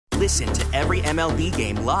Listen to every MLB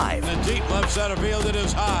game live. In the deep left center field, it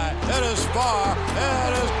is high, it is far,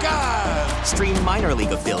 it is gone. Stream minor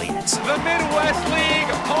league affiliates. The Midwest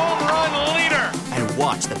League home run leader. And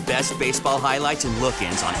watch the best baseball highlights and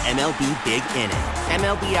look-ins on MLB Big Inning.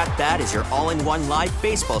 MLB At Bat is your all-in-one live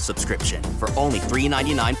baseball subscription for only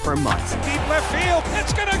 $3.99 per month. Deep left field,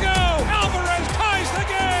 it's gonna go. Alvarez ties the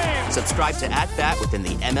game. Subscribe to At Bat within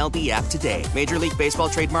the MLB app today. Major League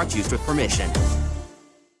Baseball trademarks used with permission.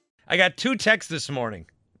 I got 2 texts this morning.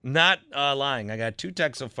 Not lying. I got 2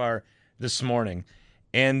 texts so far this morning,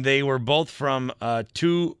 and they were both from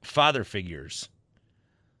 2 father figures.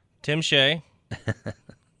 Tim Shea.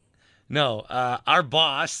 No, our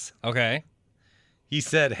boss. Okay. He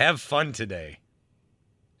said, "Have fun today,"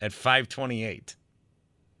 at 5:28,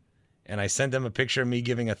 and I sent them a picture of me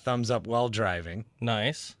giving a thumbs up while driving.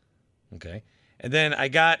 Nice. Okay, and then I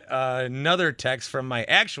got another text from my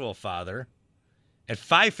actual father at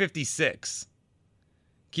 5:56.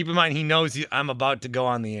 Keep in mind, he knows I'm about to go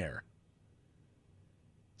on the air.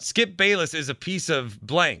 Skip Bayless is a piece of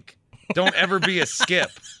blank. Don't ever be a skip.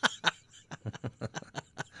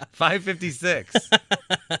 5:56.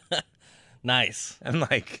 Nice. I'm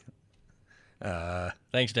like,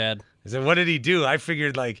 thanks, Dad. I said, what did he do? I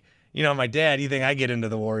figured, like, my dad, you think I get into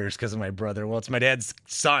the Warriors because of my brother. Well, it's my dad's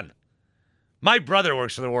son. My brother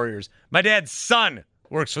works for the Warriors. My dad's son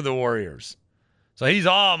works for the Warriors. So he's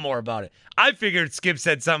all more about it. I figured Skip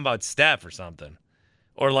said something about Steph or something.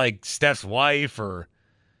 Or like Steph's wife or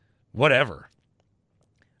whatever.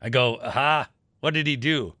 I go, what did he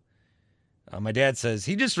do? My dad says,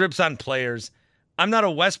 he just rips on players. I'm not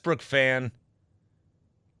a Westbrook fan,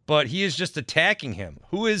 but he is just attacking him.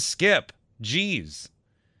 Who is Skip? Jeez.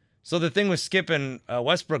 So the thing with Skip and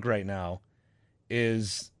Westbrook right now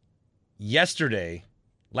is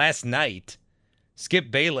last night,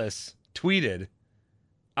 Skip Bayless tweeted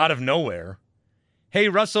out of nowhere, "Hey,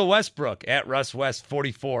 Russell Westbrook," at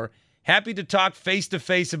RussWest44, "happy to talk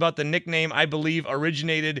face-to-face about the nickname I believe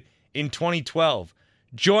originated in 2012.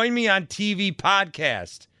 Join me on TV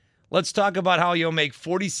podcast. Let's talk about how you'll make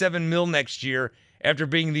 $47 million next year after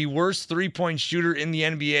being the worst three-point shooter in the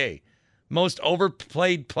NBA. Most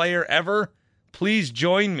overplayed player ever? Please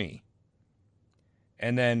join me."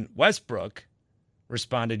 And then Westbrook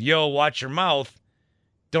responded, "Yo, watch your mouth.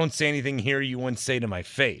 Don't say anything here you wouldn't say to my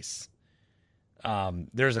face."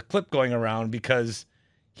 There's a clip going around because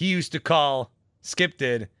Skip used to call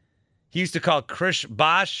Chris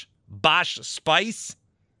Bosh Spice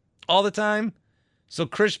all the time. So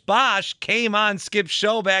Chris Bosh came on Skip's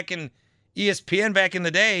show back in ESPN back in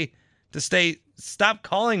the day to stop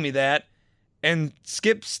calling me that, and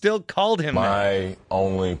Skip still called him that. My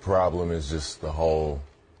only problem is just the whole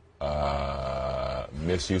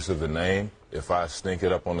misuse of the name. If I stink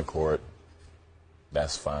it up on the court,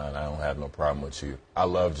 that's fine. I don't have no problem with you. I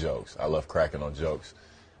love jokes. I love cracking on jokes.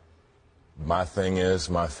 My thing is,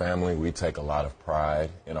 my family, we take a lot of pride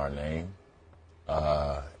in our name.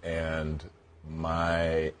 And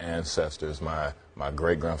my ancestors, my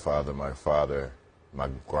great-grandfather, my father, my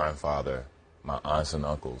grandfather, my aunts and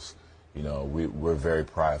uncles, we're very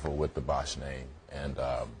prideful with the Bosh name. And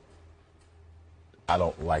I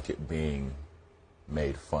don't like it being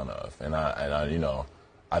made fun of. And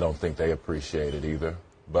I don't think they appreciate it either.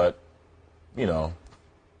 But,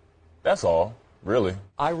 that's all, really.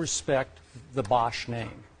 I respect the Bosh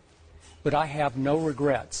name, but I have no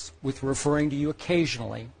regrets with referring to you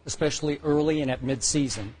occasionally, especially early and at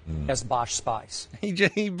midseason, as Bosh Spice.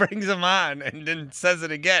 He brings him on and then says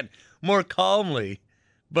it again, more calmly.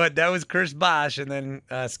 But that was Chris Bosh, and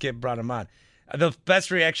then Skip brought him on. The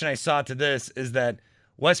best reaction I saw to this is that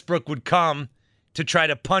Westbrook would come to try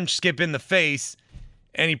to punch Skip in the face,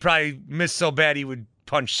 and he probably missed so bad he would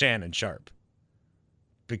punch Shannon Sharp.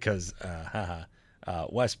 Because,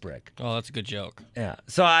 Westbrook. Oh, that's a good joke. Yeah.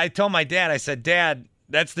 So I told my dad, I said, "Dad,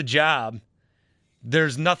 that's the job.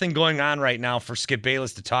 There's nothing going on right now for Skip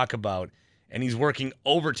Bayless to talk about, and he's working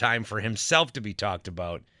overtime for himself to be talked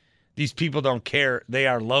about. These people don't care. They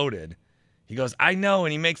are loaded." He goes, "I know,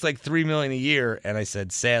 and he makes like $3 million a year." And I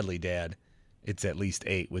said, "Sadly, Dad, it's at least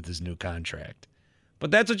 8 with his new contract." But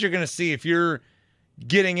that's what you're going to see if you're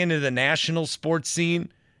getting into the national sports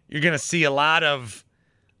scene. You're going to see a lot of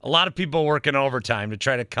people working overtime to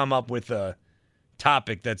try to come up with a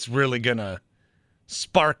topic that's really going to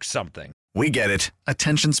spark something. We get it.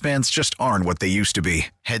 Attention spans just aren't what they used to be.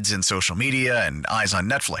 Heads in social media and eyes on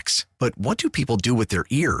Netflix. But what do people do with their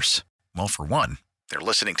ears? Well, for one, they're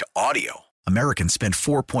listening to audio. Americans spend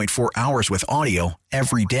 4.4 hours with audio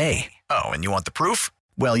every day. Oh, and you want the proof?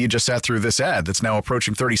 Well, you just sat through this ad that's now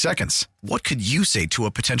approaching 30 seconds. What could you say to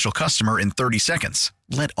a potential customer in 30 seconds?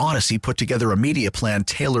 Let Odyssey put together a media plan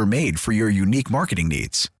tailor-made for your unique marketing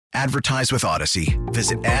needs. Advertise with Odyssey.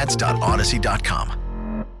 Visit ads.odyssey.com.